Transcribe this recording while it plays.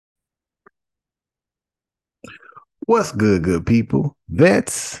What's good, good people?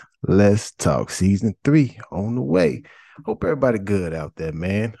 Vets, let's talk. Season 3 on the way. Hope everybody good out there,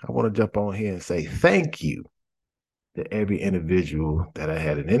 man. I want to jump on here and say thank you to every individual that I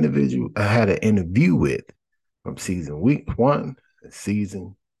had an interview with from season week 1 and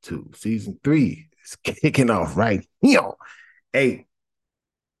season 2. Season 3 is kicking off right here. Hey,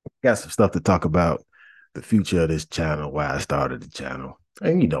 got some stuff to talk about the future of this channel, why I started the channel.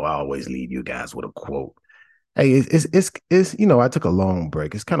 And I always leave you guys with a quote. Hey, it's I took a long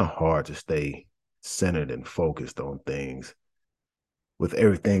break. It's kind of hard to stay centered and focused on things with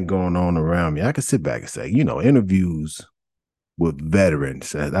everything going on around me. I can sit back and say, interviews with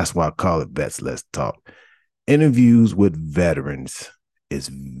veterans. That's why I call it Vets Let's Talk. Interviews with veterans is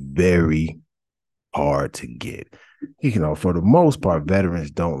very hard to get. For the most part,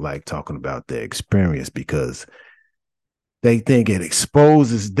 veterans don't like talking about their experience because they think it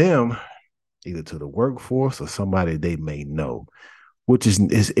exposes them either to the workforce or somebody they may know, which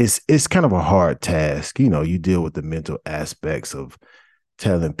is kind of a hard task. You deal with the mental aspects of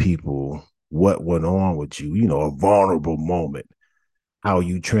telling people what went on with you, a vulnerable moment, how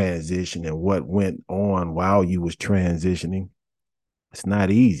you transition and what went on while you was transitioning. It's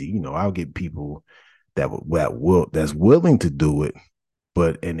not easy. I'll get people that's willing to do it,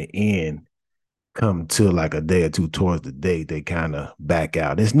 but in the end, come to like a day or two towards the date, they kind of back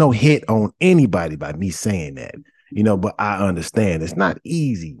out. There's no hit on anybody by me saying that, but I understand it's not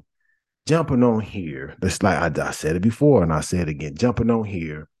easy jumping on here. It's like I said it before and I said it again, jumping on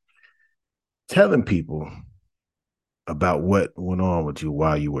here, telling people about what went on with you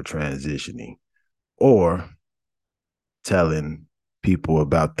while you were transitioning, or telling people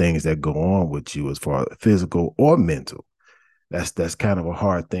about things that go on with you as far as physical or mental. That's kind of a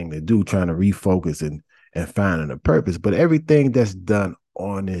hard thing to do, trying to refocus and finding a purpose. But everything that's done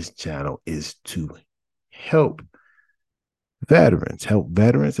on this channel is to help veterans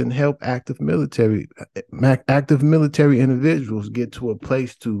and help active military individuals get to a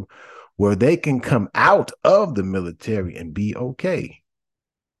place to where they can come out of the military and be okay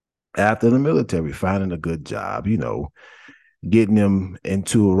after the military, finding a good job, getting them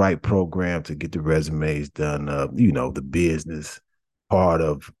into a right program to get the resumes done up, the business part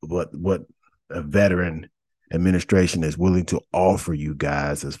of what a veteran administration is willing to offer you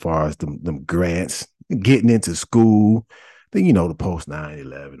guys as far as them grants, getting into school, then the post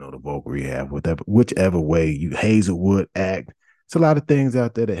 9/11 or the voc rehab, whichever way you Hazelwood Act. It's a lot of things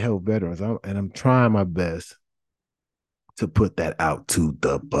out there that help veterans, and I'm trying my best to put that out to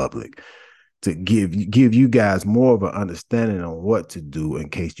the public, to give you guys more of an understanding on what to do in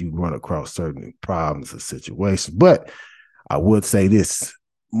case you run across certain problems or situations. But I would say this,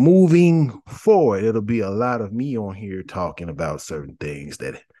 moving forward, it'll be a lot of me on here talking about certain things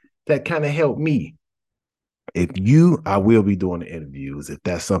that kind of help me. I will be doing the interviews. If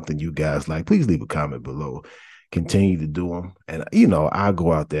that's something you guys like, please leave a comment below. Continue to do them. And, I'll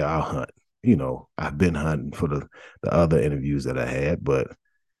go out there, I'll hunt. I've been hunting for the other interviews that I had, but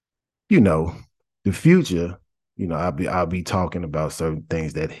the future, I'll be talking about certain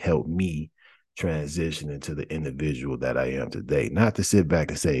things that help me transition into the individual that I am today. Not to sit back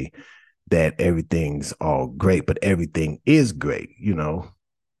and say that everything's all great, but everything is great,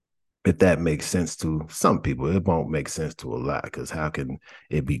 if that makes sense to some people. It won't make sense to a lot, because how can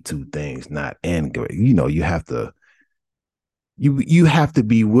it be two things not and great? You have to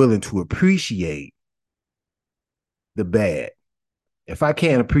be willing to appreciate the bad. If I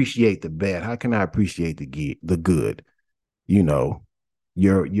can't appreciate the bad, how can I appreciate the good? Your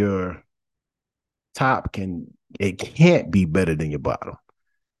top can't be better than your bottom.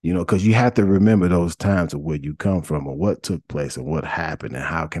 Because you have to remember those times of where you come from and what took place and what happened, and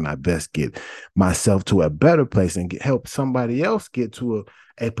how can I best get myself to a better place and help somebody else get to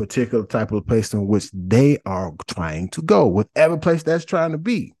a particular type of place in which they are trying to go, whatever place that's trying to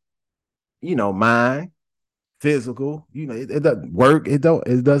be. Mind, physical, it doesn't work. It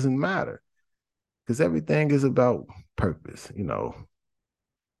doesn't matter, because everything is about purpose.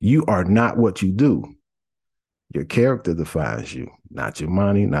 You are not what you do. Your character defines you, not your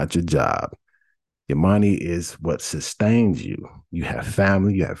money, not your job. Your money is what sustains you. You have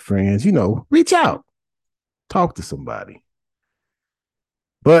family, you have friends, reach out, talk to somebody.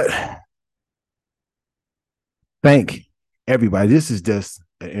 But thank everybody. This is just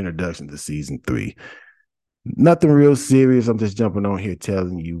an introduction to season 3. Nothing real serious. I'm just jumping on here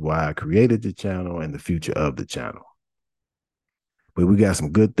telling you why I created the channel and the future of the channel. But we got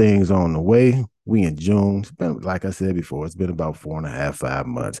some good things on the way. We in June. It's been, like I said before, it's been about 4.5, 5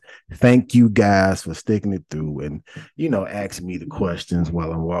 months. Thank you guys for sticking it through and, asking me the questions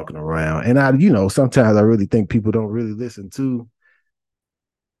while I'm walking around. And sometimes I really think people don't really listen to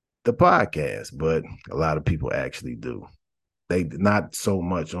the podcast, but a lot of people actually do. They not so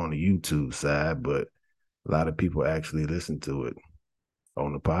much on the YouTube side, but a lot of people actually listen to it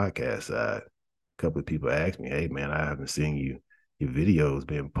on the podcast side. A couple of people asked me, "Hey man, I haven't seen your videos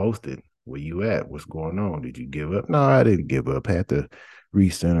being posted. Where you at? What's going on? Did you give up?" No, I didn't give up. I had to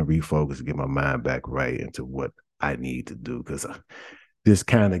recenter, refocus, get my mind back right into what I need to do, because this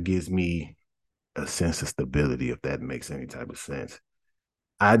kind of gives me a sense of stability, if that makes any type of sense.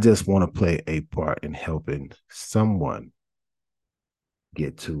 I just want to play a part in helping someone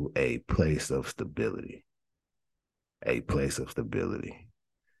get to a place of stability. A place of stability.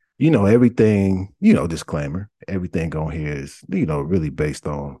 Everything, disclaimer, everything on here is, really based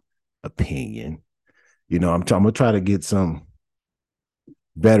on opinion. I'm gonna try to get some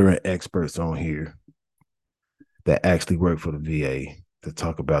veteran experts on here that actually work for the VA to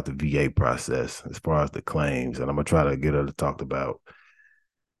talk about the VA process as far as the claims. And I'm gonna try to get her to talk about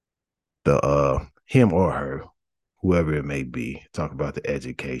the him or her, whoever it may be, talk about the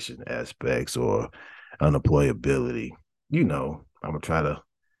education aspects or unemployability. I'm gonna try to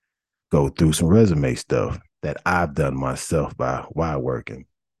go through some resume stuff that I've done myself while working.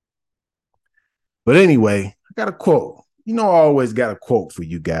 But anyway, I got a quote. I always got a quote for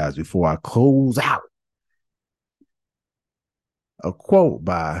you guys before I close out. A quote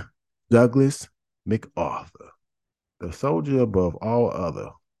by Douglas MacArthur. The soldier above all other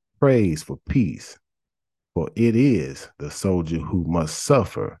prays for peace, for it is the soldier who must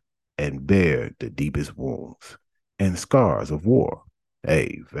suffer and bear the deepest wounds and scars of war.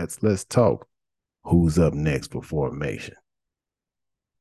 Hey, let's talk. Who's up next for formation?